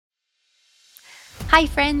Hi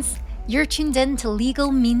friends, you're tuned in to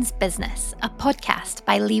Legal Means Business, a podcast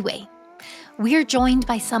by Leeway. We're joined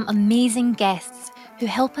by some amazing guests who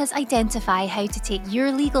help us identify how to take your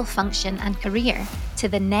legal function and career to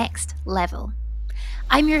the next level.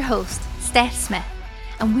 I'm your host, Steph Smith,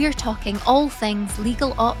 and we're talking all things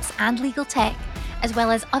legal ops and legal tech, as well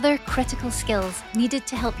as other critical skills needed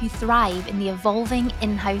to help you thrive in the evolving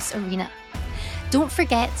in-house arena. Don't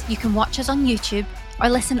forget, you can watch us on YouTube or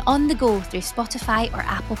listen on the go through Spotify or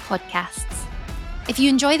Apple Podcasts. If you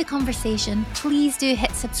enjoy the conversation, please do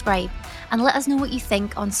hit subscribe and let us know what you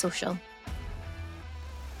think on social.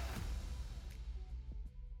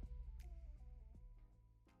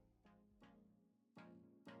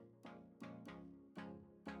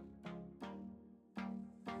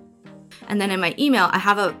 And then in my email, I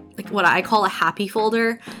have what I call a happy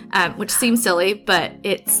folder, which seems silly, but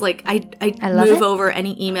it's like I move over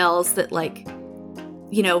any emails that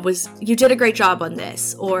was you did a great job on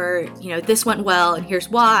this, or this went well and here's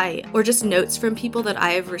why, or just notes from people that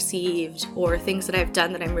I have received or things that I've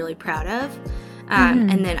done that I'm really proud of.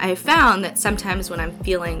 And then I found that sometimes when I'm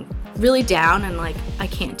feeling really down and like I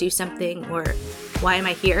can't do something or why am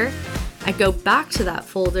I here, I go back to that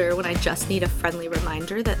folder when I just need a friendly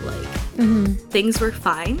reminder that things were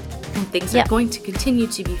fine and things are going to continue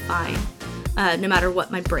to be fine, no matter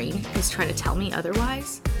what my brain is trying to tell me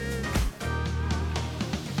otherwise.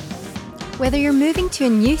 Whether you're moving to a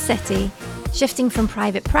new city, shifting from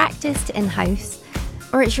private practice to in-house,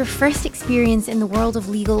 or it's your first experience in the world of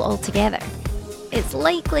legal altogether, it's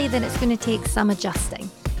likely that it's going to take some adjusting.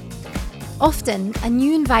 Often, a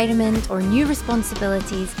new environment or new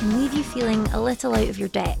responsibilities can leave you feeling a little out of your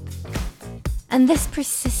depth. And this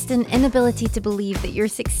persistent inability to believe that your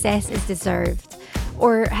success is deserved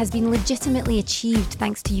or has been legitimately achieved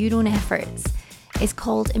thanks to your own efforts is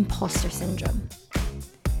called imposter syndrome.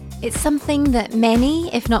 It's something that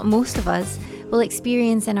many, if not most of us, will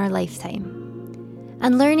experience in our lifetime.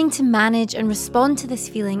 And learning to manage and respond to this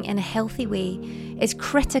feeling in a healthy way is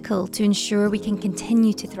critical to ensure we can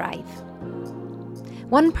continue to thrive.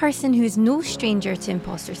 One person who is no stranger to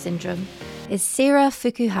imposter syndrome is Sarah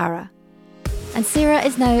Fukuhara. And Sarah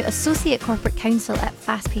is now Associate Corporate Counsel at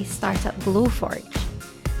fast-paced startup Glowforge.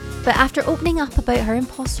 But after opening up about her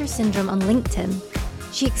imposter syndrome on LinkedIn,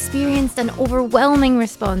 she experienced an overwhelming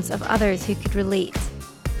response of others who could relate.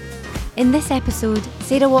 In this episode,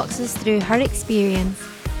 Sarah walks us through her experience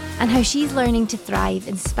and how she's learning to thrive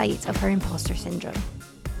in spite of her imposter syndrome.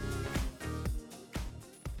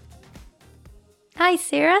 Hi,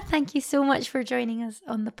 Sarah. Thank you so much for joining us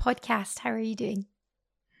on the podcast. How are you doing?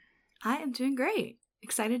 I am doing great.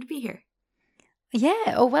 Excited to be here.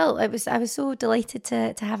 Yeah. Oh, well, I was so delighted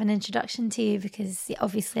to have an introduction to you because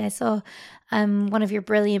obviously I saw one of your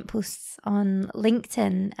brilliant posts on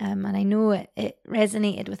LinkedIn, and I know it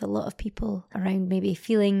resonated with a lot of people around maybe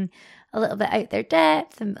feeling a little bit out their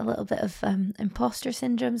depth and a little bit of imposter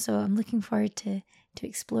syndrome. So I'm looking forward to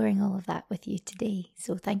exploring all of that with you today.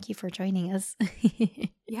 So thank you for joining us.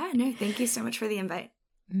 Yeah, no, thank you so much for the invite.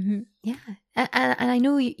 Mm-hmm. Yeah, and I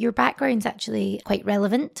know your background's actually quite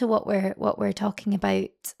relevant to what we're talking about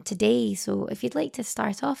today. So if you'd like to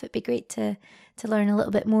start off, it'd be great to learn a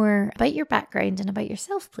little bit more about your background and about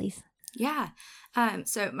yourself, please. Yeah.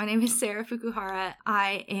 So my name is Sarah Fukuhara.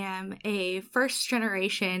 I am a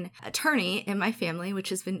first-generation attorney in my family, which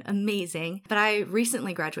has been amazing. But I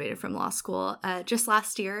recently graduated from law school just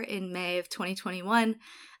last year in May of 2021.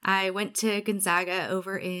 I went to Gonzaga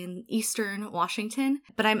over in Eastern Washington,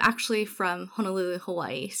 but I'm actually from Honolulu,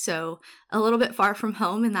 Hawaii, so a little bit far from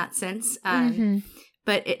home in that sense.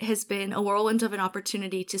 But it has been a whirlwind of an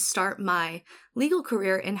opportunity to start my legal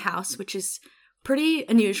career in-house, which is pretty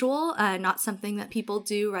unusual, not something that people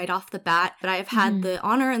do right off the bat. But I have had the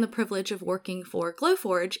honor and the privilege of working for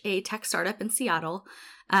Glowforge, a tech startup in Seattle.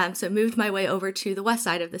 So moved my way over to the west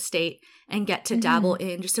side of the state and get to dabble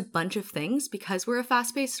in just a bunch of things because we're a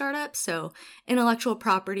fast-paced startup. So intellectual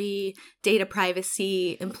property, data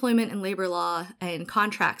privacy, employment and labor law, and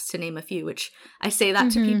contracts, to name a few, which I say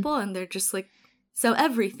that to people and they're just like, so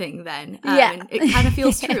everything then. And it kind of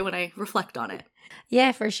feels true when I reflect on it.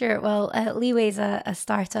 Yeah, for sure. Well, Leeway's a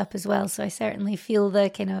startup as well, so I certainly feel the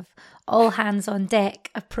kind of all hands on deck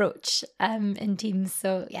approach in teams.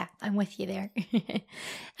 So yeah, I'm with you there.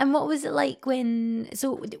 And what was it like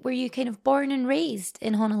were you kind of born and raised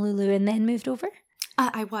in Honolulu and then moved over?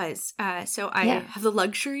 I was. So I have the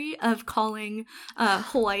luxury of calling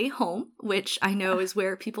Hawaii home, which I know is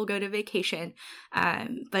where people go to vacation.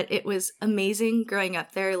 But it was amazing growing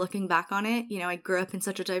up there, looking back on it. I grew up in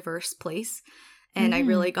such a diverse place. And I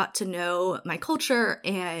really got to know my culture,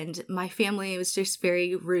 and my family was just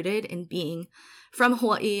very rooted in being from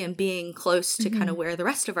Hawaii and being close to kind of where the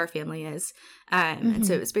rest of our family is. And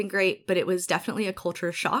so it's been great, but it was definitely a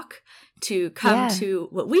culture shock to come to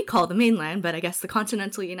what we call the mainland, but I guess the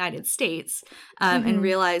continental United States, and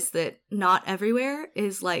realize that not everywhere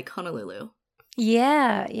is like Honolulu.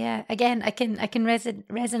 Yeah. Again, I can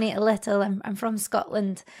resonate a little. I'm from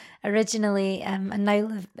Scotland originally, and now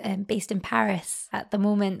live based in Paris at the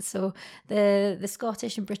moment. So the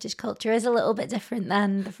Scottish and British culture is a little bit different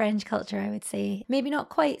than the French culture, I would say. Maybe not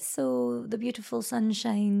quite so the beautiful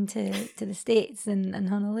sunshine to the States and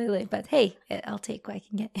Honolulu, but hey, I'll take what I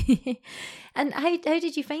can get. And how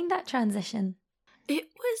did you find that transition? It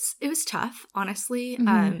was tough, honestly.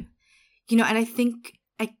 And I think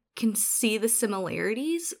can see the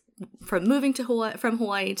similarities from moving to from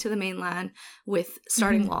Hawaii to the mainland with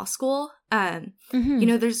starting law school.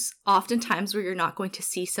 There's often times where you're not going to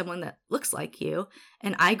see someone that looks like you.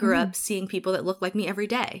 And I grew up seeing people that look like me every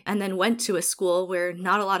day, and then went to a school where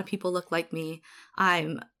not a lot of people look like me.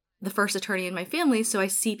 I'm the first attorney in my family, so I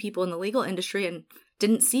see people in the legal industry and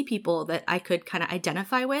didn't see people that I could kind of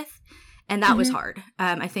identify with. And that was hard.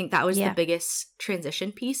 I think that was the biggest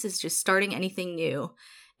transition piece, is just starting anything new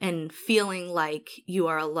and feeling like you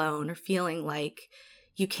are alone, or feeling like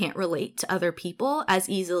you can't relate to other people as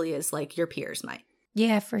easily as like your peers might.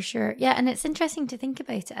 Yeah, for sure. Yeah, and it's interesting to think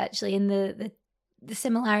about it actually, in the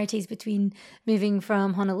similarities between moving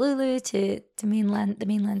from Honolulu to the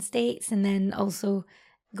mainland states, and then also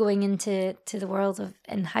going into the world of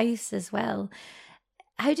in-house as well.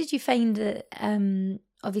 How did you find that?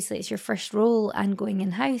 Obviously, it's your first role and going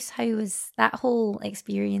in-house. How was that whole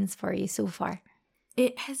experience for you so far?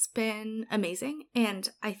 It has been amazing. And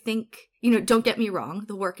I think, don't get me wrong,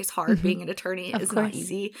 the work is hard. Being an attorney is not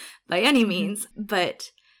easy by any means.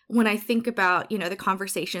 But when I think about, the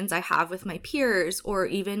conversations I have with my peers, or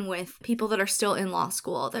even with people that are still in law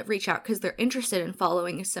school that reach out because they're interested in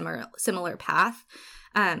following a similar path,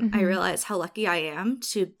 I realize how lucky I am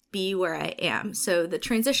to be where I am. So the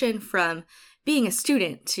transition from being a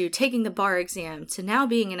student to taking the bar exam to now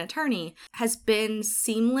being an attorney has been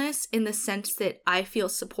seamless, in the sense that I feel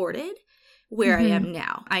supported where I am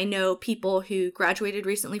now. I know people who graduated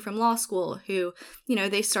recently from law school who,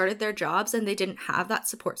 they started their jobs and they didn't have that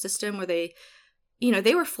support system, or they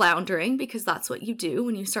were floundering, because that's what you do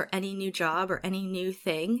when you start any new job or any new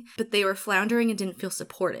thing, but they were floundering and didn't feel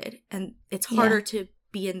supported. And it's harder to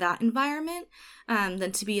be in that environment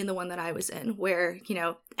than to be in the one that I was in, where,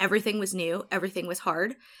 everything was new, everything was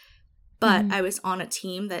hard, but I was on a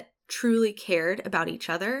team that truly cared about each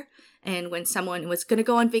other. And when someone was going to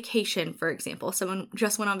go on vacation, for example, someone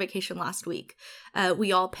just went on vacation last week,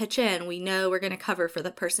 we all pitch in, we know we're going to cover for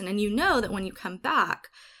the person. And that when you come back,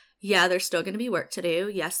 there's still going to be work to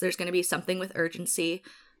do. Yes, there's going to be something with urgency.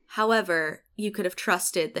 However, you could have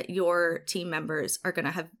trusted that your team members are going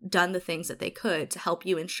to have done the things that they could to help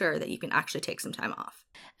you ensure that you can actually take some time off.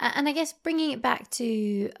 And I guess bringing it back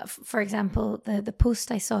to, for example, the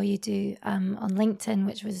post I saw you do on LinkedIn,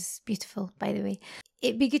 which was beautiful, by the way,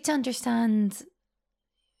 it'd be good to understand,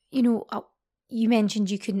 you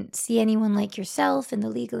mentioned you couldn't see anyone like yourself in the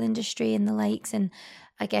legal industry and the likes, and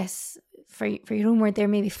I guess for your own word, they're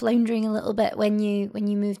maybe floundering a little bit when you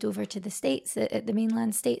moved over to the States, at the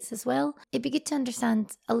mainland States as well. It'd be good to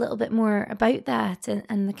understand a little bit more about that,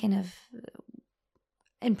 and the kind of,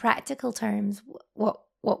 in practical terms,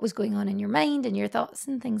 what was going on in your mind and your thoughts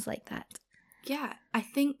and things like that. Yeah, I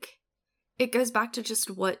think it goes back to just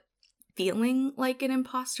what feeling like an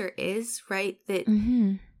imposter is, right? That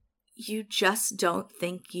you just don't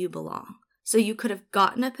think you belong. So you could have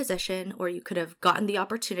gotten a position, or you could have gotten the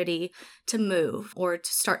opportunity to move or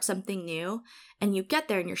to start something new, and you get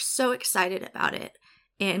there and you're so excited about it.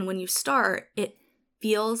 And when you start, it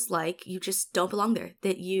feels like you just don't belong there,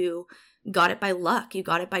 that you got it by luck, you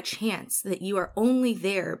got it by chance, that you are only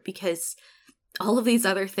there because all of these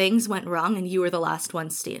other things went wrong and you were the last one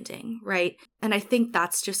standing, right? And I think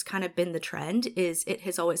that's just kind of been the trend, is it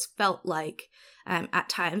has always felt like at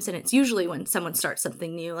times, and it's usually when someone starts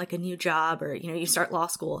something new, like a new job, or, you start law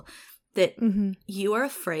school, that you are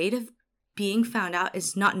afraid of being found out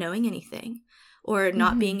as not knowing anything, or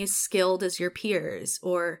not being as skilled as your peers,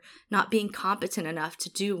 or not being competent enough to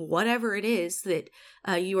do whatever it is that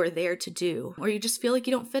you are there to do, or you just feel like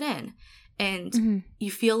you don't fit in. And you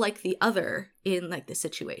feel like the other in like the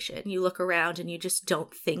situation. You look around and you just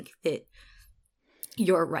don't think that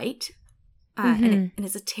you're right. And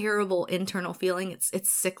it's a terrible internal feeling.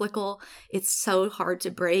 It's cyclical. It's so hard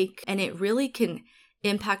to break. And it really can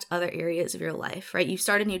impact other areas of your life, right? You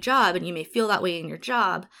start a new job and you may feel that way in your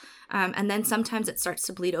job. And then sometimes it starts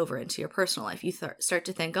to bleed over into your personal life. You start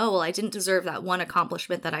to think, oh, well, I didn't deserve that one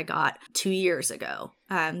accomplishment that I got 2 years ago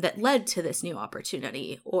that led to this new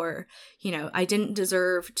opportunity. Or, I didn't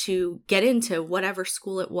deserve to get into whatever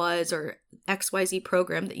school it was or XYZ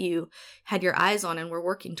program that you had your eyes on and were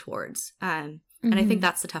working towards. And I think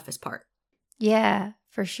that's the toughest part. Yeah,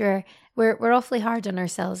 for sure. We're awfully hard on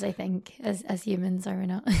ourselves, I think, as humans, are we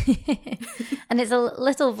not? And it's a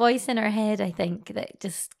little voice in our head, I think, that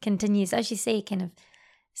just continues, as you say, kind of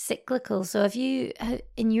cyclical. So have you,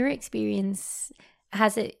 in your experience,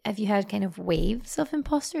 have you had kind of waves of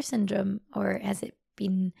imposter syndrome, or has it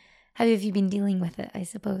been, how have you been dealing with it, I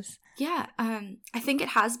suppose? Yeah, I think it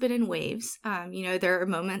has been in waves. There are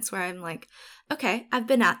moments where I'm like, okay, I've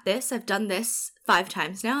been at this. I've done this 5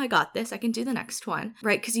 times now. I got this. I can do the next one,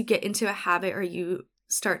 right? Because you get into a habit, or you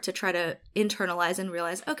start to try to internalize and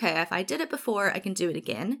realize, okay, if I did it before, I can do it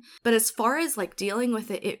again. But as far as like dealing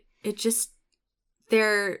with it, it just,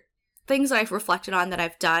 there are things that I've reflected on that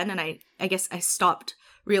I've done. And I guess I stopped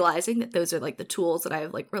realizing that those are like the tools that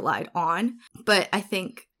I've like relied on. But I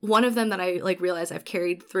think one of them that I like realize I've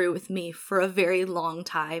carried through with me for a very long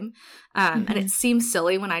time. And it seems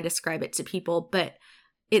silly when I describe it to people, but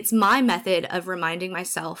it's my method of reminding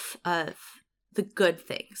myself of the good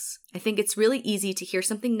things. I think it's really easy to hear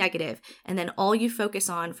something negative, and then all you focus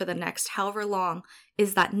on for the next however long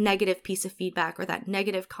is that negative piece of feedback or that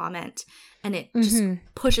negative comment, and it just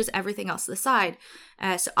pushes everything else to the side.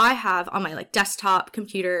 So I have on my like desktop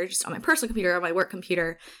computer, just on my personal computer, on my work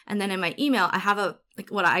computer, and then in my email, I have a like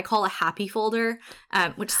what I call a happy folder,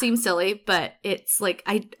 which seems silly, but it's like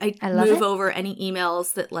I move over any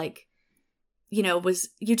emails that like, was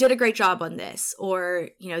you did a great job on this,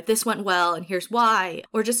 or, this went well and here's why,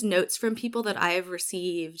 or just notes from people that I have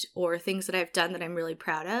received or things that I've done that I'm really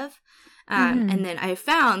proud of. And then I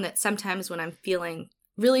found that sometimes when I'm feeling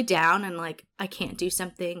really down and like I can't do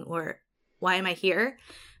something, or why am I here?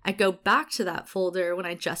 I go back to that folder when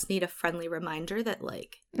I just need a friendly reminder that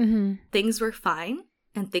like things were fine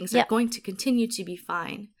and things are going to continue to be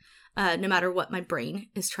fine, no matter what my brain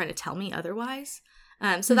is trying to tell me otherwise.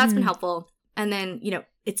 So that's been helpful. And then,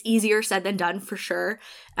 it's easier said than done for sure.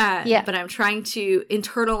 But I'm trying to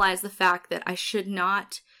internalize the fact that I should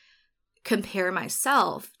not compare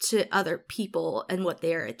myself to other people and what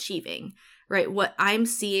they are achieving, right? What I'm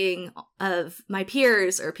seeing of my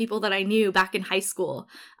peers or people that I knew back in high school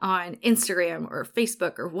on Instagram or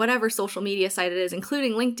Facebook or whatever social media site it is,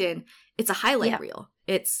 including LinkedIn, it's a highlight reel.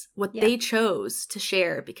 It's what they chose to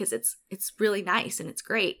share because it's really nice and it's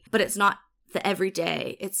great, but it's not the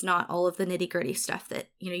everyday. It's not all of the nitty-gritty stuff that,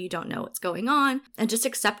 you don't know what's going on, and just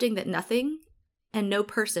accepting that nothing and no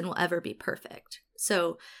person will ever be perfect.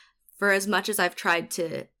 So for as much as I've tried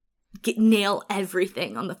to nail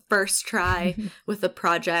everything on the first try with a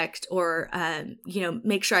project, or,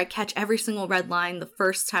 make sure I catch every single red line the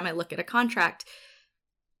first time I look at a contract,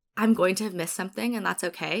 I'm going to have missed something, and that's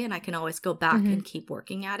okay. And I can always go back and keep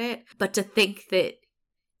working at it. But to think that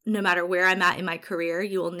no matter where I'm at in my career,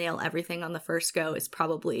 you will nail everything on the first go is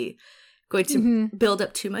probably going to build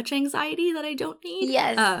up too much anxiety that I don't need.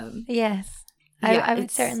 Yes. I would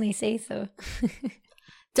certainly say so.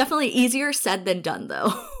 Definitely easier said than done,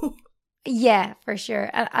 though. Yeah, for sure.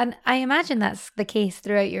 And I imagine that's the case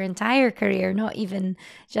throughout your entire career, not even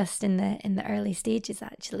just in the early stages,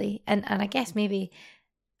 actually. And I guess maybe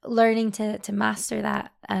learning to master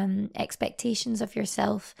that expectations of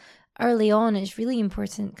yourself early on is really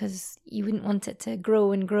important, because you wouldn't want it to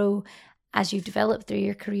grow and grow as you develop through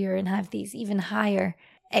your career and have these even higher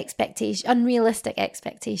unrealistic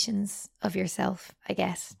expectations of yourself, I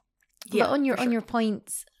guess. But on your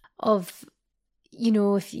points of,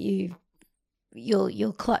 if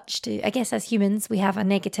you'll clutch to, I guess as humans we have a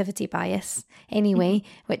negativity bias anyway,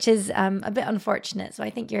 which is a bit unfortunate. So I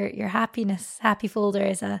think your happy folder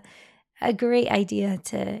is a great idea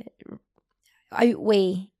to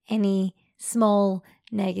outweigh any small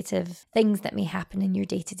negative things that may happen in your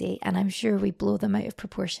day-to-day, and I'm sure we blow them out of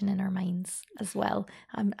proportion in our minds as well.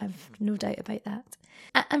 I've no doubt about that.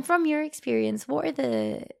 And from your experience, what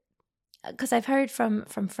are because I've heard from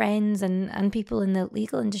friends and people in the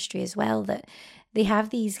legal industry as well, that they have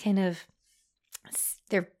these kind of,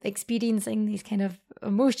 they're experiencing these kind of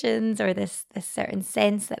emotions or this certain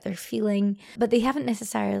sense that they're feeling, but they haven't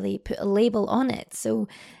necessarily put a label on it. So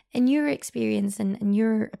in your experience and in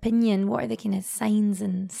your opinion, what are the kind of signs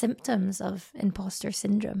and symptoms of imposter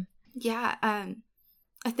syndrome? Yeah,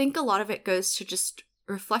 I think a lot of it goes to just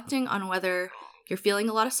reflecting on whether you're feeling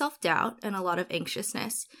a lot of self-doubt and a lot of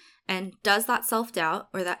anxiousness. And does that self-doubt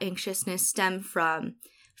or that anxiousness stem from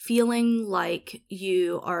feeling like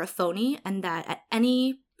you are a phony and that at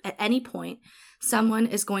any point someone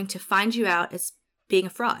is going to find you out as being a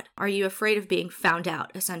fraud? Are you afraid of being found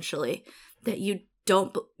out, essentially, that you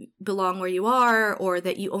don't belong where you are, or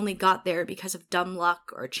that you only got there because of dumb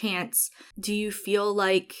luck or chance? Do you feel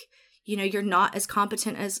like, you're not as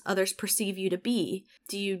competent as others perceive you to be?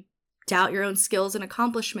 Do you doubt your own skills and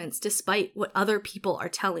accomplishments despite what other people are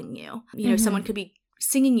telling you? Someone could be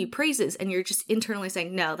singing you praises and you're just internally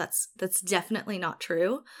saying, no, that's definitely not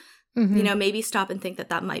true. Maybe stop and think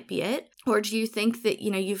that might be it. Or do you think that,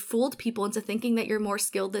 you've fooled people into thinking that you're more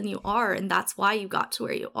skilled than you are, and that's why you got to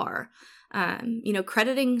where you are?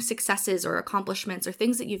 Crediting successes or accomplishments or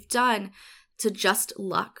things that you've done to just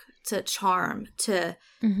luck, to charm, to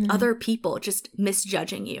other people just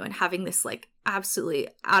misjudging you and having this like absolutely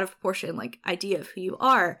out of proportion like idea of who you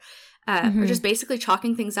are, or just basically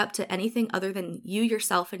chalking things up to anything other than you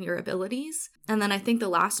yourself and your abilities. And then I think the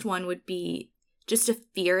last one would be just a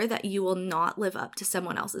fear that you will not live up to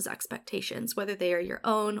someone else's expectations, whether they are your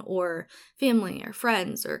own or family or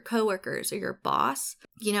friends or coworkers or your boss.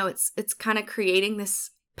 It's kind of creating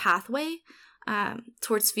this pathway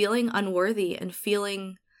towards feeling unworthy and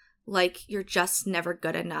feeling like you're just never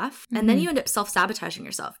good enough. And then you end up self-sabotaging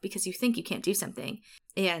yourself because you think you can't do something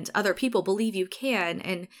and other people believe you can,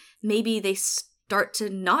 and maybe they start to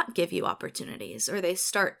not give you opportunities, or they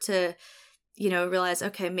start to realize,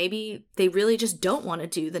 okay, maybe they really just don't want to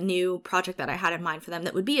do the new project that I had in mind for them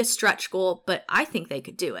that would be a stretch goal, but I think they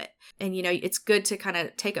could do it. And, it's good to kind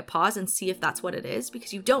of take a pause and see if that's what it is,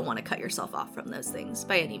 because you don't want to cut yourself off from those things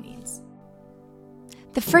by any means.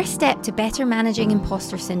 The first step to better managing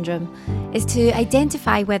imposter syndrome is to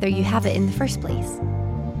identify whether you have it in the first place.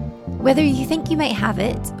 Whether you think you might have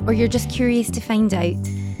it, or you're just curious to find out,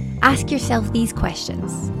 ask yourself these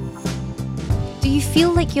questions. Do you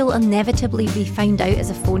feel like you'll inevitably be found out as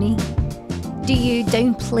a phony? Do you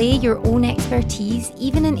downplay your own expertise,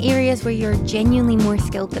 even in areas where you're genuinely more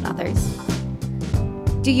skilled than others?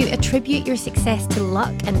 Do you attribute your success to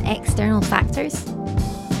luck and external factors?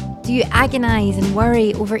 Do you agonize and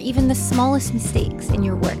worry over even the smallest mistakes in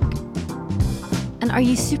your work? And are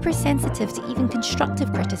you super sensitive to even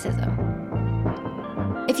constructive criticism?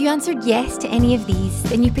 If you answered yes to any of these,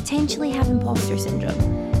 then you potentially have imposter syndrome,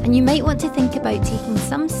 and you might want to think about taking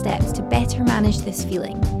some steps to better manage this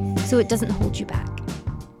feeling so it doesn't hold you back.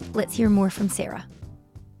 Let's hear more from Sarah.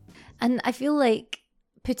 And I feel like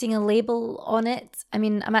putting a label on it,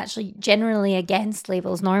 I'm actually generally against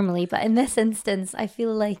labels normally, but in this instance, I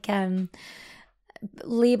feel like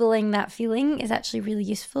labeling that feeling is actually really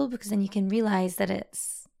useful, because then you can realize that it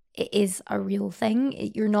is a real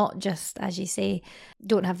thing. You're not just, as you say,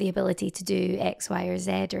 don't have the ability to do X, Y, or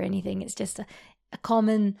Z or anything. It's just a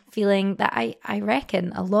common feeling that I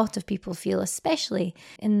reckon a lot of people feel, especially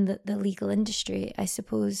in the legal industry, I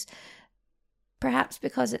suppose, perhaps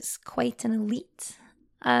because it's quite an elite,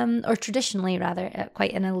 or traditionally rather,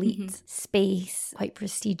 quite an elite space, quite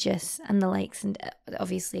prestigious and the likes. And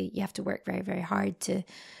obviously you have to work very, very hard to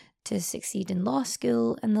succeed in law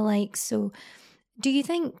school and the likes. So do you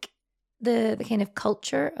think the kind of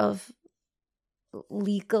culture of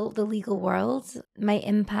the legal world might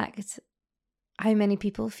impact how many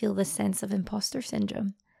people feel this sense of imposter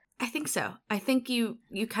syndrome? I think so. I think you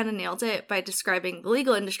kind of nailed it by describing the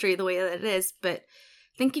legal industry the way that it is. But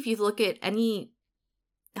I think if you look at any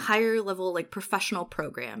higher level, like professional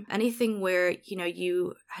program, anything where,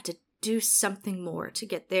 you had to do something more to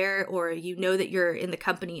get there, or that you're in the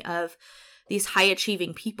company of these high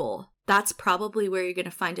achieving people, that's probably where you're going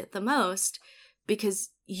to find it the most, because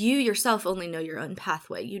you yourself only know your own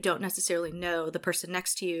pathway. You don't necessarily know the person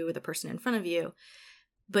next to you or the person in front of you,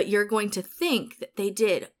 but you're going to think that they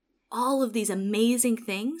did all of these amazing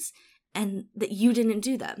things and that you didn't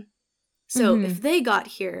do them. So if they got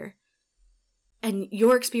here and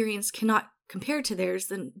your experience cannot compare to theirs,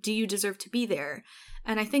 then do you deserve to be there?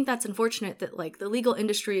 And I think that's unfortunate that like the legal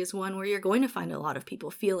industry is one where you're going to find a lot of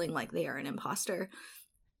people feeling like they are an imposter.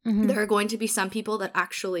 There are going to be some people that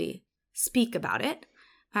actually speak about it,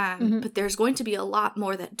 but there's going to be a lot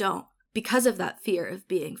more that don't, because of that fear of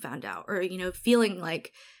being found out, or, feeling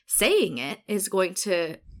like saying it is going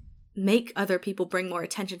to make other people bring more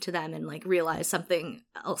attention to them and like realize something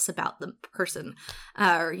else about the person,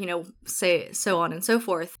 or say so on and so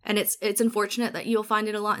forth. And it's unfortunate that you'll find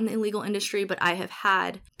it a lot in the illegal industry, but I have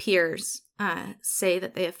had peers say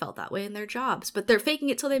that they have felt that way in their jobs, but they're faking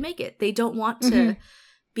it till they make it. They don't want to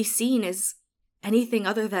be seen as anything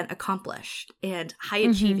other than accomplished and high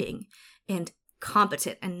achieving and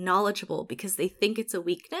competent and knowledgeable, because they think it's a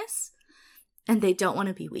weakness. and they don't want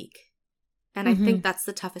to be weak. And I think that's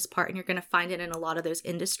the toughest part, and you're going to find it in a lot of those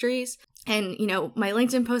industries. And, you know, my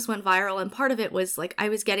LinkedIn post went viral, and part of it was like I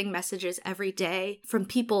was getting messages every day from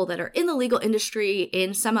people that are in the legal industry,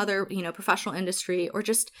 in some other, you know, professional industry, or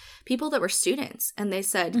just people that were students. And they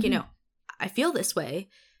said, you know, I feel this way.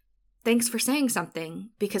 Thanks for saying something,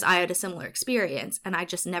 because I had a similar experience, and I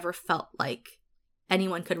just never felt like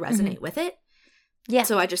anyone could resonate with it. Yeah.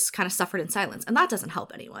 So I just kind of suffered in silence. And that doesn't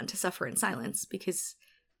help anyone to suffer in silence, because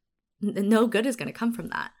no good is going to come from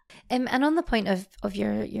that. And on the point of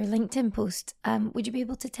your LinkedIn post, would you be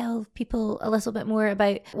able to tell people a little bit more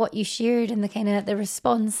about what you shared and the kind of the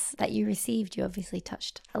response that you received? You obviously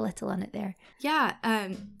touched a little on it there. Yeah.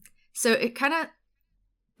 So it kind of,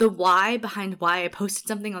 the why behind why I posted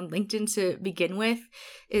something on LinkedIn to begin with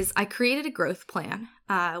is I created a growth plan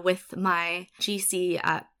with my GC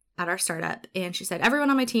at our startup. And she said, everyone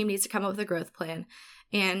on my team needs to come up with a growth plan.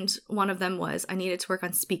 And one of them was I needed to work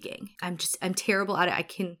on speaking. I'm terrible at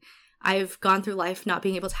it. I've gone through life not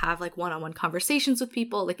being able to have like one-on-one conversations with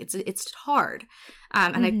people. Like it's hard.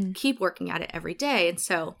 And I keep working at it every day. And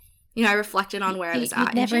so, you know, I reflected on where I was at.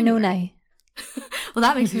 You'd never know now. Well,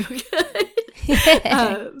 that makes me feel good.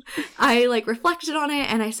 I like reflected on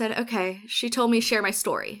it, and I said, okay, she told me share my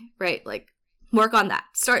story, right? Like work on that,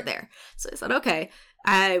 start there. So I said, okay,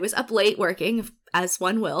 I was up late working, as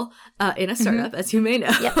one will, in a startup, as you may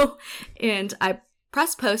know. Yep. And I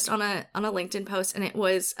pressed post on a LinkedIn post, and it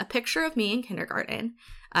was a picture of me in kindergarten,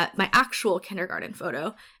 my actual kindergarten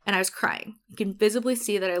photo, and I was crying. You can visibly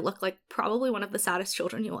see that I look like probably one of the saddest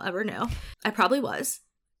children you'll ever know. I probably was.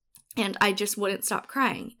 And I just wouldn't stop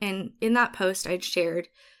crying. And in that post, I'd shared,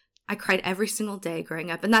 I cried every single day growing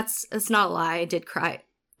up. And that's not a lie. I did cry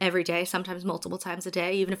every day, sometimes multiple times a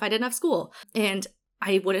day, even if I didn't have school. And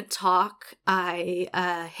I wouldn't talk.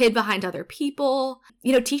 I hid behind other people.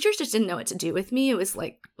 You know, teachers just didn't know what to do with me. It was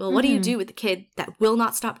like, well, what do you do with the kid that will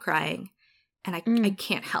not stop crying? And I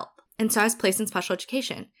can't help. And so I was placed in special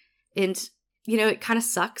education. And, you know, it kind of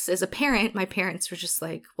sucks. As a parent, my parents were just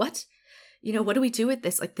like, what? You know, what do we do with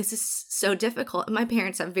this? Like, this is so difficult. And my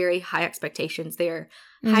parents have very high expectations. They're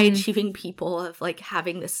high achieving people of like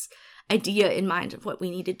having this idea in mind of what we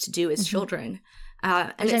needed to do as children.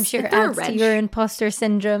 And I'm sure adds to your imposter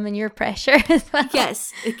syndrome and your pressure as well.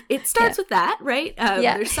 Yes, it starts with that, right?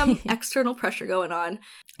 There's some external pressure going on.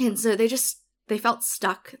 And so they felt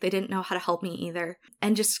stuck. They didn't know how to help me either.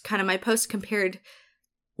 And just kind of my post compared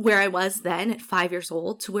where I was then at 5 years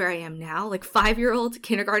old to where I am now. Like 5-year-old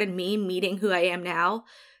kindergarten me meeting who I am now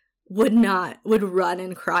would run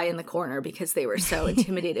and cry in the corner because they were so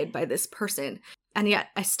intimidated by this person. And yet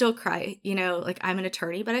I still cry, you know, like I'm an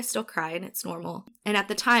attorney, but I still cry and it's normal. And at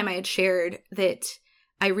the time I had shared that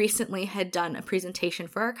I recently had done a presentation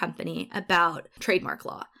for our company about trademark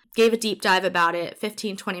law. Gave a deep dive about it,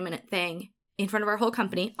 15, 20-minute thing in front of our whole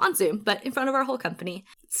company on Zoom, but in front of our whole company.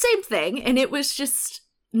 Same thing. And it was just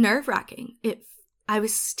nerve-wracking. I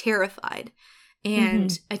was terrified.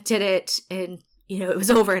 And I did it, and you know, it was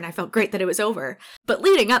over, and I felt great that it was over. But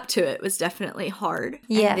leading up to it was definitely hard.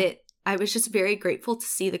 Yeah. And I was just very grateful to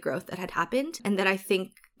see the growth that had happened. And that I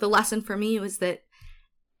think the lesson for me was that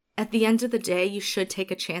at the end of the day, you should take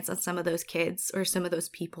a chance on some of those kids or some of those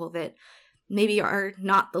people that maybe are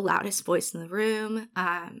not the loudest voice in the room,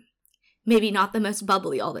 maybe not the most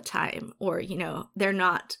bubbly all the time, or, you know, they're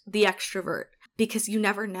not the extrovert. Because you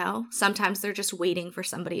never know. Sometimes they're just waiting for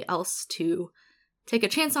somebody else to take a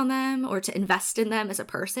chance on them or to invest in them as a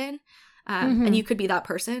person. And you could be that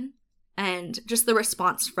person. And just the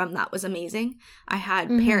response from that was amazing. I had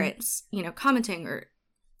parents, you know, commenting or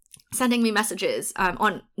sending me messages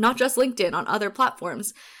on not just LinkedIn, on other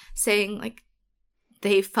platforms, saying like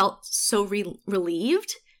they felt so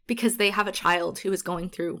relieved because they have a child who is going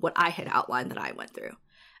through what I had outlined that I went through.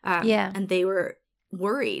 And they were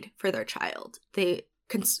worried for their child. They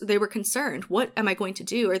were concerned. What am I going to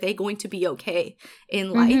do? Are they going to be okay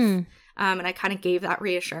in life? And I kind of gave that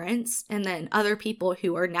reassurance. And then other people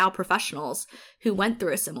who are now professionals who went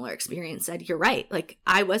through a similar experience said, you're right. Like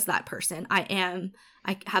I was that person. I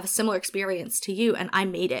have a similar experience to you, and I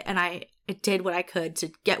made it, and I did what I could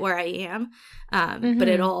to get where I am. But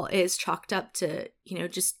it all is chalked up to, you know,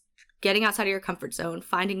 just getting outside of your comfort zone,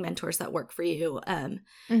 finding mentors that work for you,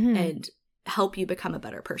 and help you become a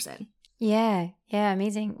better person. Yeah,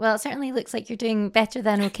 amazing. Well, it certainly looks like you're doing better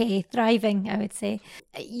than okay, thriving, I would say.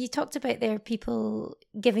 You talked about there people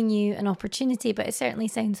giving you an opportunity, but it certainly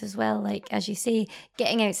sounds as well like, as you say,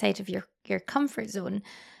 getting outside of your comfort zone.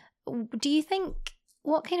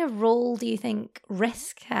 What kind of role do you think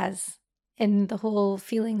risk has in the whole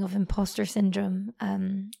feeling of imposter syndrome?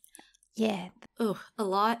 Oh, a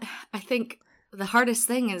lot. I think the hardest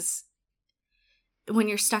thing is when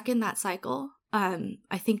you're stuck in that cycle.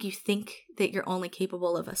 I think you think that you're only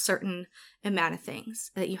capable of a certain amount of things,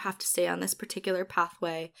 that you have to stay on this particular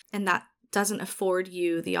pathway, and that doesn't afford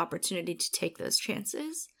you the opportunity to take those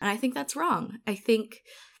chances. And I think that's wrong. I think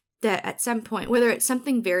that at some point, whether it's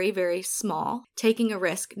something very, very small, taking a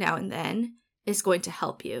risk now and then is going to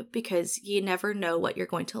help you, because you never know what you're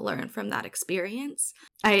going to learn from that experience.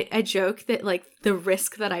 I joke that like the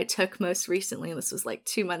risk that I took most recently, and this was like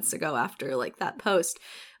 2 months ago after like that post,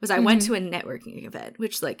 was I went to a networking event,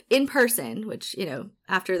 which like in person, which, you know,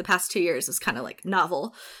 after the past 2 years was kind of like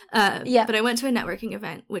novel. But I went to a networking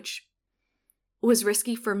event, which was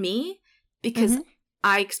risky for me because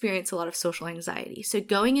I experience a lot of social anxiety. So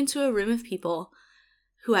going into a room of people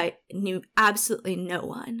who I knew absolutely no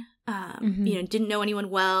one, you know, didn't know anyone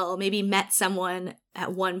well, maybe met someone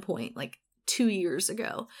at one point, like 2 years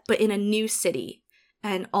ago, but in a new city.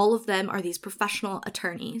 And all of them are these professional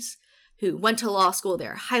attorneys who went to law school.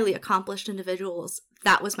 They're highly accomplished individuals.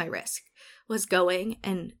 That was my risk, was going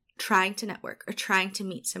and trying to network or trying to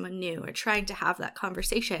meet someone new or trying to have that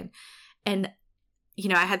conversation. And you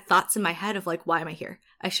know, I had thoughts in my head of like, why am I here?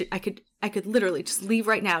 I could literally just leave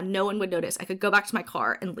right now. No one would notice. I could go back to my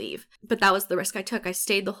car and leave. But that was the risk I took. I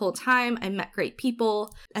stayed the whole time. I met great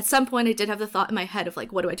people. At some point, I did have the thought in my head of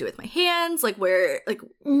like, what do I do with my hands? Like, where, like,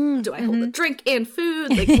 do I hold a drink and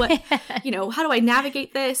food? Like, what, you know, how do I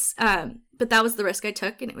navigate this? But that was the risk I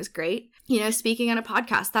took, and it was great. You know, speaking on a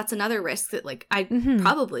podcast, that's another risk that like I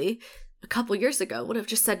probably a couple years ago would have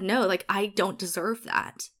just said no. Like, I don't deserve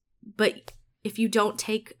that. But if you don't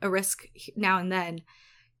take a risk now and then,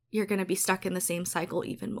 you're going to be stuck in the same cycle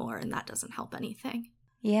even more, and that doesn't help anything.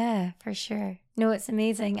 Yeah, for sure. No, it's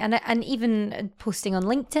amazing. And even posting on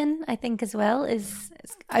LinkedIn, I think as well, is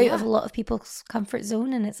out of a lot of people's comfort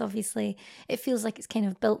zone. And it's obviously, it feels like it's kind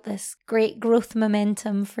of built this great growth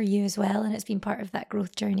momentum for you as well. And it's been part of that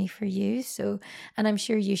growth journey for you. So, and I'm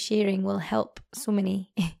sure you sharing will help so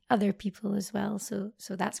many other people as well. So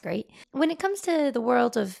that's great. When it comes to the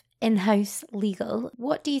world of in-house legal,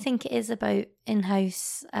 what do you think it is about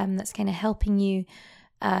in-house that's kind of helping you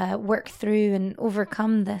work through and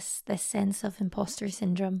overcome this sense of imposter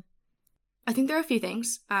syndrome? I think there are a few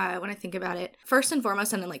things when I think about it. First and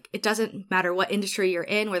foremost, and like it doesn't matter what industry you're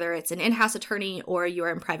in, whether it's an in-house attorney or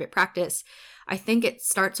you're in private practice, I think it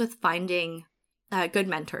starts with finding good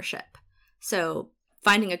mentorship. So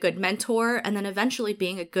finding a good mentor and then eventually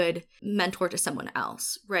being a good mentor to someone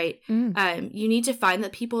else, right? You need to find the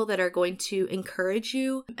people that are going to encourage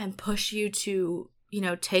you and push you to, you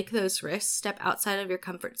know, take those risks, step outside of your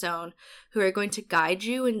comfort zone, who are going to guide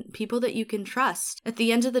you, and people that you can trust. At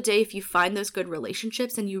the end of the day, if you find those good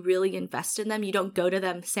relationships and you really invest in them, you don't go to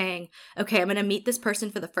them saying, okay, I'm going to meet this person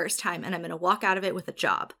for the first time and I'm going to walk out of it with a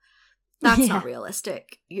job. That's not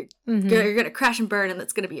realistic. You're going to crash and burn, and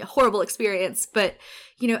that's going to be a horrible experience. But,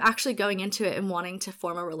 you know, actually going into it and wanting to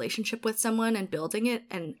form a relationship with someone and building it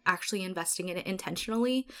and actually investing in it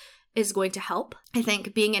intentionally is going to help. I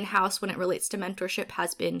think being in-house when it relates to mentorship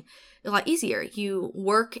has been a lot easier. You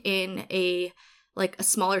work in a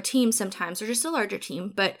smaller team sometimes, or just a larger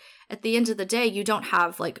team, but at the end of the day, you don't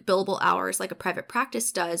have like billable hours like a private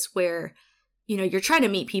practice does, where, you know, you're trying to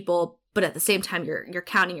meet people, but at the same time, you're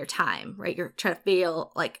counting your time, right? You're trying to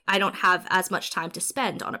feel like I don't have as much time to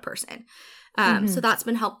spend on a person. So that's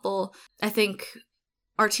been helpful. I think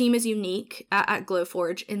our team is unique at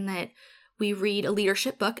Glowforge in that we read a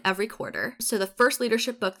leadership book every quarter. So the first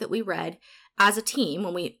leadership book that we read as a team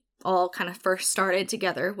when we all kind of first started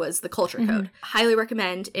together was the Culture Code. Highly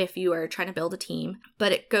recommend if you are trying to build a team,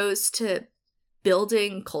 but it goes to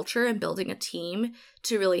building culture and building a team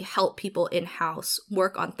to really help people in-house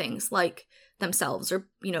work on things like themselves or,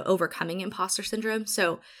 you know, overcoming imposter syndrome.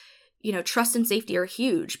 So, you know, trust and safety are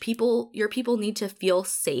huge. Your people need to feel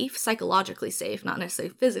safe, psychologically safe, not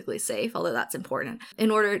necessarily physically safe, although that's important, in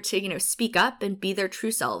order to, you know, speak up and be their true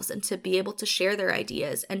selves and to be able to share their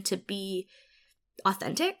ideas and to be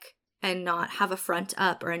authentic and not have a front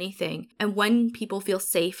up or anything. And when people feel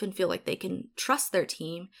safe and feel like they can trust their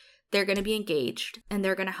team, they're going to be engaged and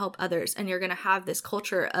they're going to help others. And you're going to have this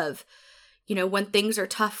culture of, you know, when things are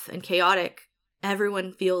tough and chaotic,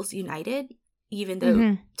 everyone feels united, even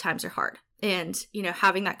though times are hard. And, you know,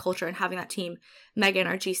 having that culture and having that team, Megan,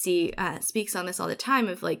 our GC, speaks on this all the time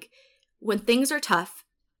of like, when things are tough,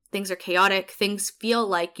 things are chaotic, things feel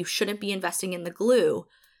like you shouldn't be investing in the glue,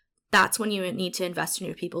 that's when you need to invest in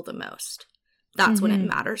your people the most. That's when it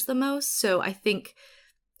matters the most. So I think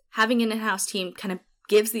having an in-house team kind of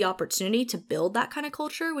gives the opportunity to build that kind of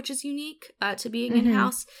culture, which is unique to being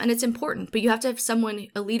in-house. And it's important, but you have to have someone,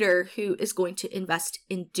 a leader, who is going to invest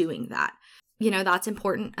in doing that. that's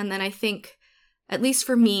important. And then I think, at least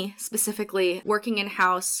for me specifically, working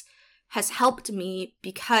in-house has helped me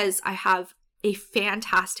because I have a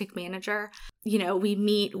fantastic manager. We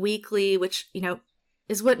meet weekly, which,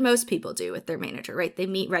 is what most people do with their manager, right? They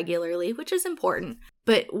meet regularly, which is important.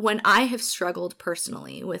 But when I have struggled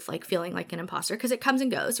personally with like feeling like an imposter, because it comes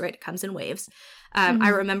and goes, right? It comes in waves. I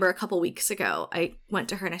remember a couple weeks ago, I went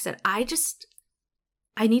to her and I said,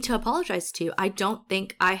 I need to apologize to you. I don't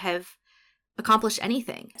think I have accomplished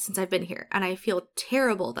anything since I've been here. And I feel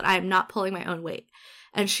terrible that I am not pulling my own weight.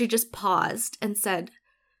 And she just paused and said,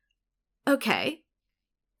 okay,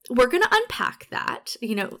 we're going to unpack that,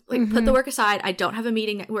 put the work aside. I don't have a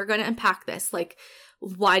meeting. We're going to unpack this. Like,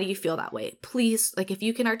 why do you feel that way? Please, like, if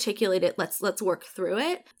you can articulate it, let's work through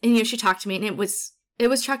it. And, she talked to me and it was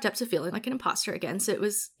chalked up to feeling like an imposter again. So it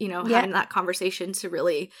was, having that conversation to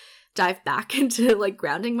really dive back into like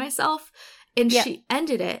grounding myself. And she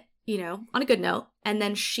ended it, on a good note. And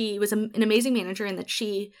then she was an amazing manager in that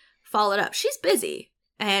she followed up. She's busy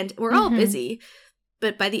and we're all busy.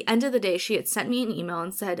 But by the end of the day, she had sent me an email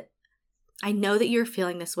and said, I know that you're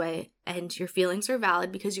feeling this way and your feelings are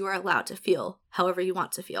valid because you are allowed to feel however you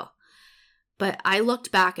want to feel. But I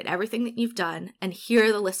looked back at everything that you've done and here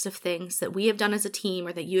are the list of things that we have done as a team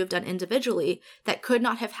or that you have done individually that could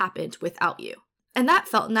not have happened without you. And that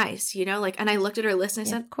felt nice, and I looked at her list and I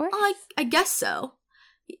said, of course. Oh, I guess so.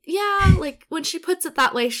 Yeah, like when she puts it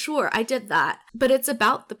that way, sure, I did that. But it's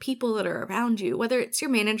about the people that are around you, whether it's your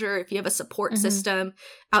manager, if you have a support system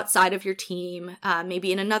outside of your team,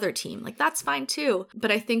 maybe in another team, like that's fine too.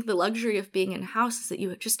 But I think the luxury of being in-house is that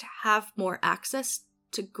you just have more access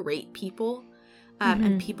to great people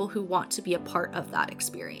and people who want to be a part of that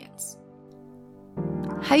experience.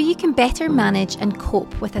 How you can better manage and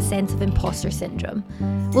cope with a sense of imposter syndrome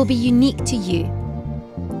will be unique to you.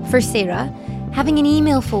 For Sarah, having an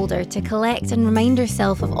email folder to collect and remind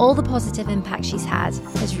herself of all the positive impact she's had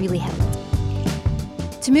has really helped.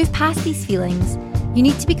 To move past these feelings, you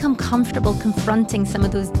need to become comfortable confronting some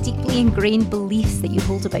of those deeply ingrained beliefs that you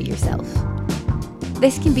hold about yourself.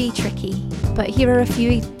 This can be tricky, but here are a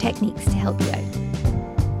few techniques to help you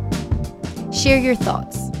out. Share your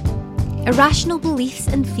thoughts. Irrational beliefs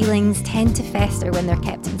and feelings tend to fester when they're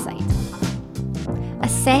kept inside.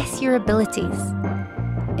 Assess your abilities.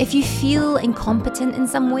 If you feel incompetent in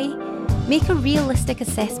some way, make a realistic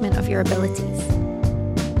assessment of your abilities.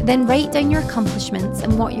 Then write down your accomplishments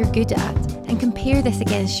and what you're good at and compare this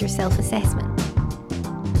against your self-assessment.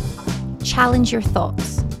 Challenge your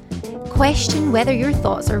thoughts. Question whether your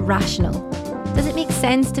thoughts are rational. Does it make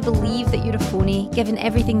sense to believe that you're a phony given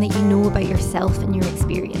everything that you know about yourself and your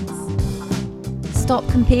experience? Stop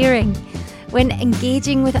comparing. When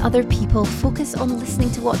engaging with other people, focus on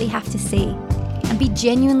listening to what they have to say and be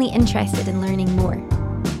genuinely interested in learning more.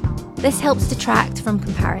 This helps detract from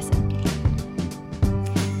comparison.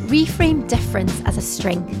 Reframe difference as a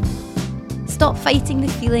strength. Stop fighting the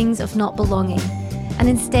feelings of not belonging and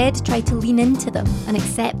instead try to lean into them and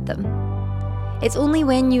accept them. It's only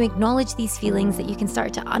when you acknowledge these feelings that you can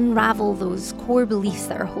start to unravel those core beliefs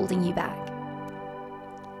that are holding you back.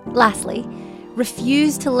 Lastly,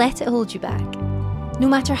 refuse to let it hold you back. No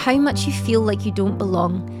matter how much you feel like you don't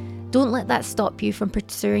belong, don't let that stop you from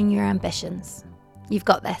pursuing your ambitions. You've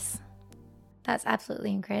got this. That's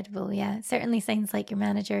absolutely incredible. Yeah, it certainly sounds like your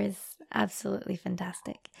manager is absolutely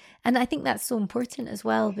fantastic. And I think that's so important as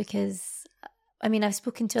well because, I've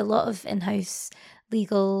spoken to a lot of in-house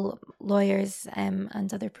legal lawyers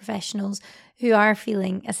and other professionals who are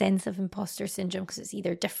feeling a sense of imposter syndrome because it's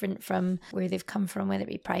either different from where they've come from, whether it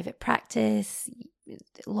be private practice,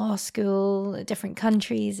 law school, different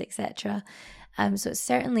countries, etc. So it's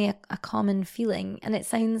certainly a common feeling. And it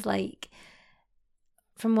sounds like,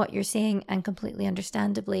 from what you're saying, and completely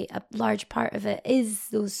understandably, a large part of it is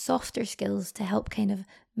those softer skills to help kind of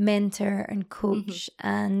mentor and coach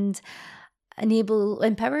and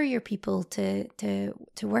empower your people to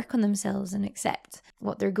work on themselves and accept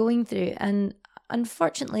what they're going through. And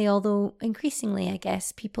unfortunately, although increasingly, I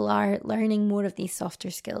guess, people are learning more of these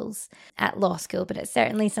softer skills at law school, but it's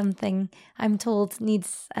certainly something I'm told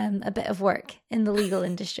needs a bit of work in the legal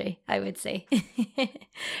industry, I would say,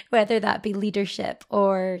 whether that be leadership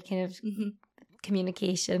or kind of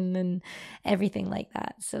communication and everything like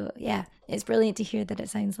that. So yeah, it's brilliant to hear that it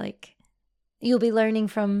sounds like you'll be learning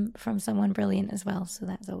from someone brilliant as well. So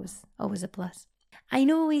that's always a plus. I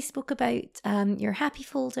know we spoke about your happy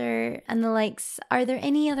folder and the likes. Are there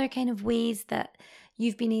any other kind of ways that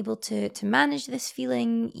you've been able to manage this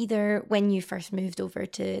feeling, either when you first moved over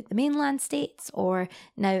to the mainland states or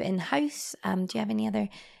now in-house? Do you have any other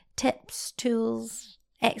tips, tools,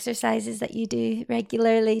 exercises that you do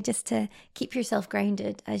regularly just to keep yourself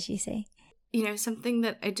grounded, as you say? Something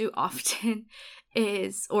that I do often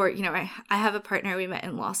is, I have a partner we met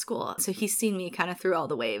in law school. So he's seen me kind of through all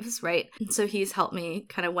the waves, right? And so he's helped me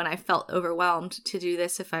kind of when I felt overwhelmed to do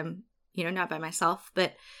this if I'm, not by myself,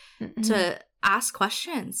 but to ask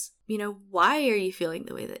questions. Why are you feeling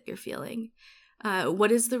the way that you're feeling?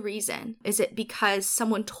 What is the reason? Is it because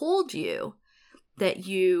someone told you that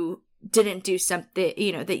you didn't do something,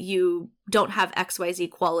 that you don't have XYZ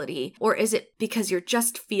quality? Or is it because you're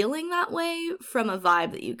just feeling that way from a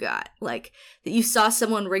vibe that you got? Like that you saw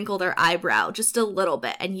someone wrinkle their eyebrow just a little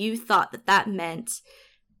bit and you thought that that meant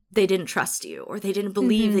they didn't trust you or they didn't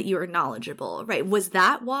believe that you were knowledgeable, right? Was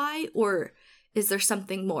that why? Or is there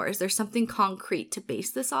something more? Is there something concrete to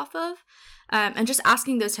base this off of? And just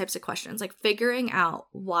asking those types of questions, like figuring out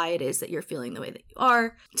why it is that you're feeling the way that you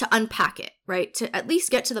are, to unpack it, right? To at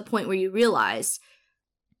least get to the point where you realize,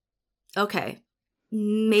 okay,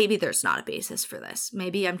 maybe there's not a basis for this.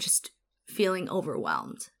 Maybe I'm just feeling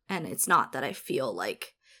overwhelmed and it's not that I feel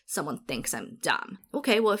like someone thinks I'm dumb.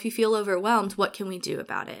 Okay, well, if you feel overwhelmed, what can we do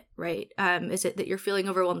about it, right? Is it that you're feeling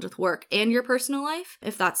overwhelmed with work and your personal life?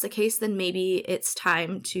 If that's the case, then maybe it's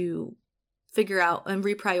time to figure out and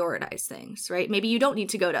reprioritize things, right? Maybe you don't need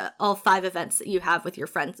to go to all 5 events that you have with your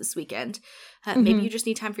friends this weekend. Maybe you just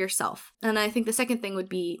need time for yourself. And I think the second thing would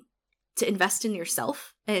be to invest in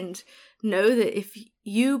yourself and know that if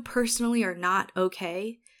you personally are not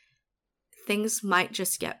okay, things might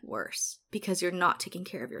just get worse because you're not taking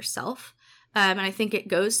care of yourself. And I think it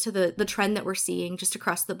goes to the trend that we're seeing just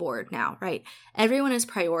across the board now, right? Everyone is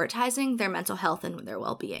prioritizing their mental health and their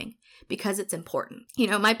well-being because it's important.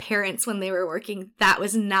 My parents, when they were working, that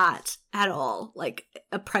was not at all like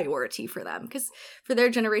a priority for them because for their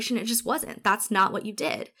generation, it just wasn't. That's not what you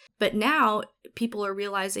did. But now people are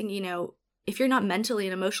realizing, if you're not mentally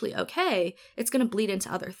and emotionally okay, it's going to bleed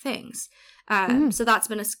into other things. So that's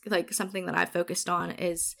been something that I've focused on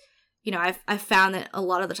is, I've found that a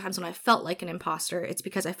lot of the times when I felt like an imposter, it's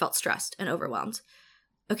because I felt stressed and overwhelmed.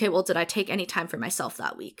 Okay, well, did I take any time for myself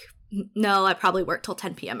that week? No, I probably worked till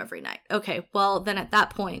 10 p.m. every night. Okay, well, then at that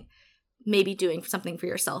point, maybe doing something for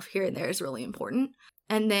yourself here and there is really important.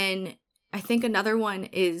 And then I think another one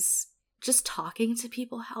is just talking to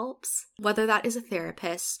people helps, whether that is a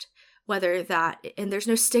therapist, and there's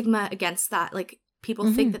no stigma against that. Like,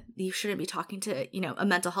 people think that you shouldn't be talking to, a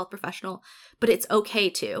mental health professional, but it's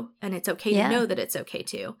okay to, and it's okay to know that it's okay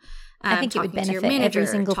to. I think it would benefit every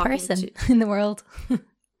single person in the world.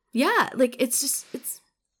 Yeah, like it's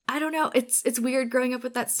I don't know. It's weird growing up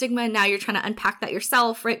with that stigma, and now you're trying to unpack that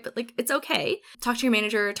yourself, right? But like, it's okay. Talk to your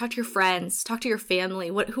manager, talk to your friends, talk to your family,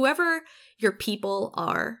 whoever your people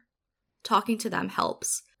are. Talking to them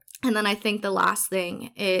helps. And then I think the last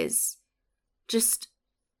thing is just,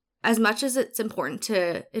 as much as it's important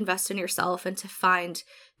to invest in yourself and to find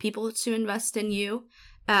people to invest in you,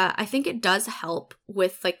 I think it does help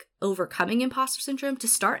with like overcoming imposter syndrome to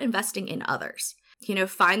start investing in others.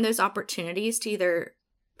 Find those opportunities to either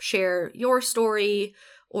share your story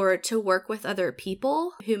or to work with other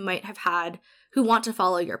people who might have who want to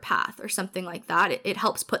follow your path or something like that. It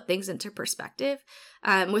helps put things into perspective.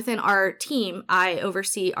 Within our team, I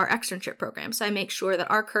oversee our externship program. So I make sure that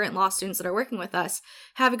our current law students that are working with us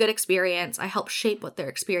have a good experience. I help shape what their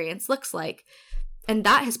experience looks like. And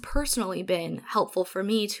that has personally been helpful for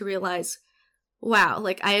me to realize, wow,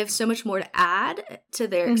 like I have so much more to add to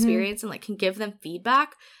their experience and like can give them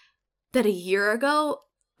feedback that a year ago,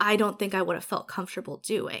 I don't think I would have felt comfortable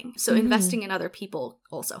doing. So investing in other people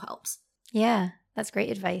also helps. Yeah, that's great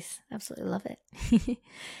advice. Absolutely love it.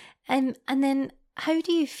 And then how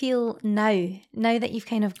do you feel now that you've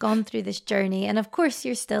kind of gone through this journey? And of course,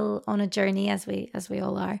 you're still on a journey as we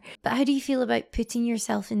all are. But how do you feel about putting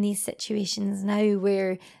yourself in these situations now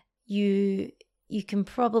where you can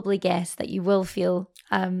probably guess that you will feel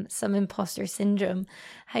some imposter syndrome?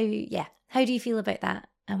 How do you feel about that?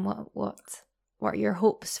 And what are your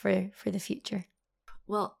hopes for the future?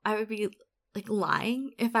 Well, I would be like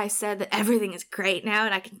lying if I said that everything is great now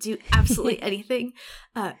and I can do absolutely anything,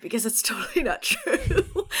 because it's totally not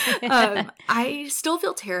true. I still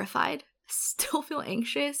feel terrified, still feel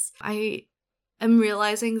anxious. I am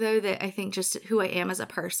realizing though that I think just who I am as a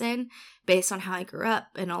person, based on how I grew up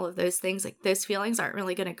and all of those things, like those feelings aren't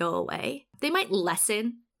really going to go away. They might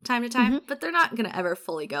lessen time to time, but they're not going to ever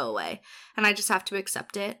fully go away. And I just have to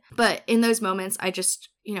accept it. But in those moments, I just,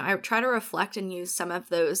 I try to reflect and use some of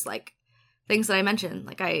those like things that I mentioned.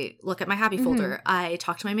 Like I look at my happy folder. I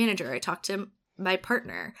talk to my manager. I talk to my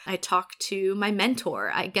partner. I talk to my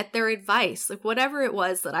mentor. I get their advice. Like whatever it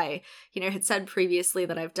was that I, had said previously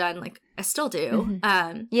that I've done, like I still do.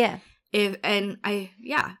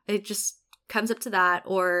 It just comes up to that.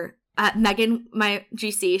 Or Megan, my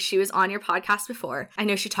GC, she was on your podcast before. I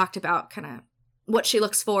know she talked about kind of what she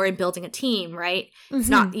looks for in building a team, right? It's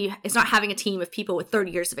not having a team of people with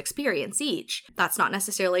 30 years of experience each. That's not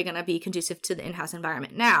necessarily going to be conducive to the in-house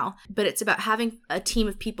environment now, but it's about having a team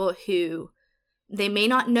of people who they may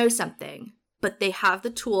not know something, but they have the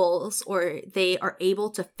tools or they are able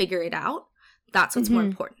to figure it out. That's what's more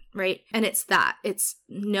important, right? And it's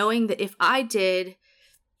knowing that if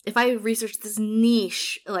I researched this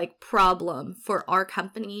niche like problem for our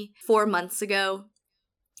company 4 months ago,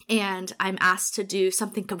 and I'm asked to do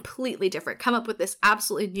something completely different, come up with this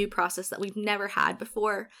absolutely new process that we've never had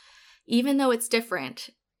before, even though it's different,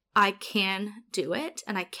 I can do it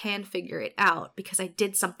and I can figure it out because I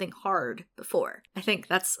did something hard before. I think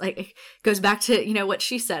that's like, it goes back to, what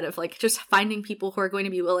she said of like just finding people who are going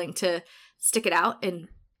to be willing to stick it out and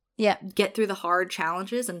get through the hard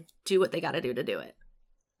challenges and do what they got to do it.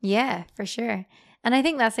 Yeah, for sure. And I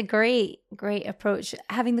think that's a great approach.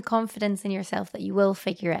 Having the confidence in yourself that you will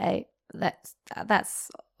figure it out.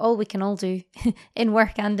 That's all we can all do in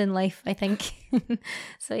work and in life, I think.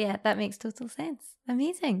 So yeah, that makes total sense.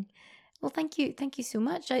 Amazing. Well, thank you so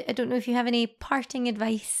much. I don't know if you have any parting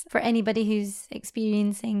advice for anybody who's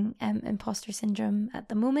experiencing imposter syndrome at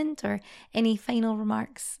the moment, or any final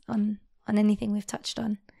remarks on anything we've touched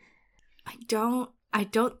on. I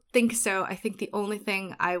don't think so. I think the only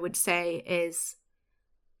thing I would say is,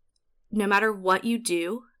 no matter what you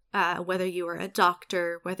do, whether you are a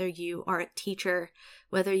doctor, whether you are a teacher,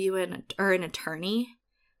 whether you are an attorney,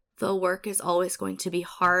 the work is always going to be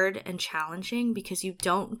hard and challenging because you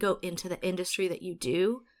don't go into the industry that you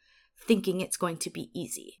do thinking it's going to be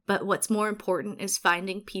easy. But what's more important is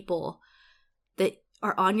finding people that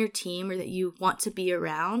are on your team or that you want to be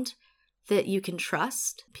around, that you can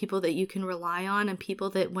trust, people that you can rely on, and people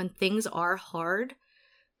that when things are hard,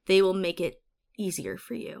 they will make it easier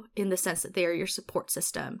for you in the sense that they are your support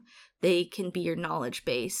system. They can be your knowledge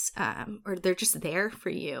base, or they're just there for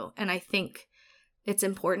you. And I think it's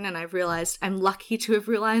important. And I'm lucky to have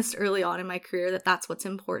realized early on in my career that that's what's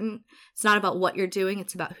important. It's not about what you're doing.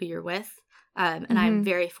 It's about who you're with. And I'm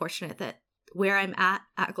very fortunate that where I'm at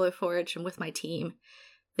Glowforge and with my team,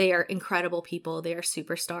 they are incredible people. They are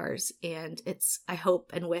superstars. And I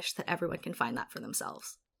hope and wish that everyone can find that for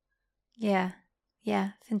themselves. Yeah,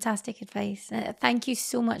 fantastic advice. Thank you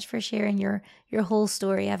so much for sharing your whole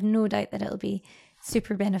story. I have no doubt that it'll be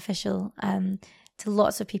super beneficial to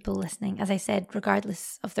lots of people listening. As I said,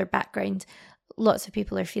 regardless of their background, lots of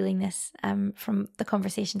people are feeling this from the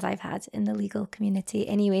conversations I've had in the legal community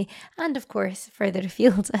anyway, and of course further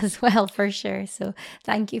afield as well, for sure. So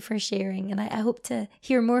thank you for sharing, and I hope to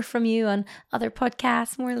hear more from you on other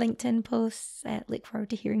podcasts, more LinkedIn posts. Look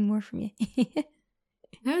forward to hearing more from you.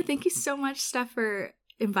 No, thank you so much, Steph, for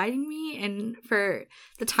inviting me, and for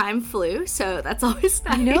the time flew. So that's always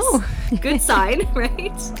nice. I know. Good sign,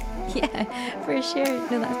 right? Yeah, for sure.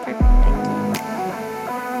 No, that's perfect. Thank you.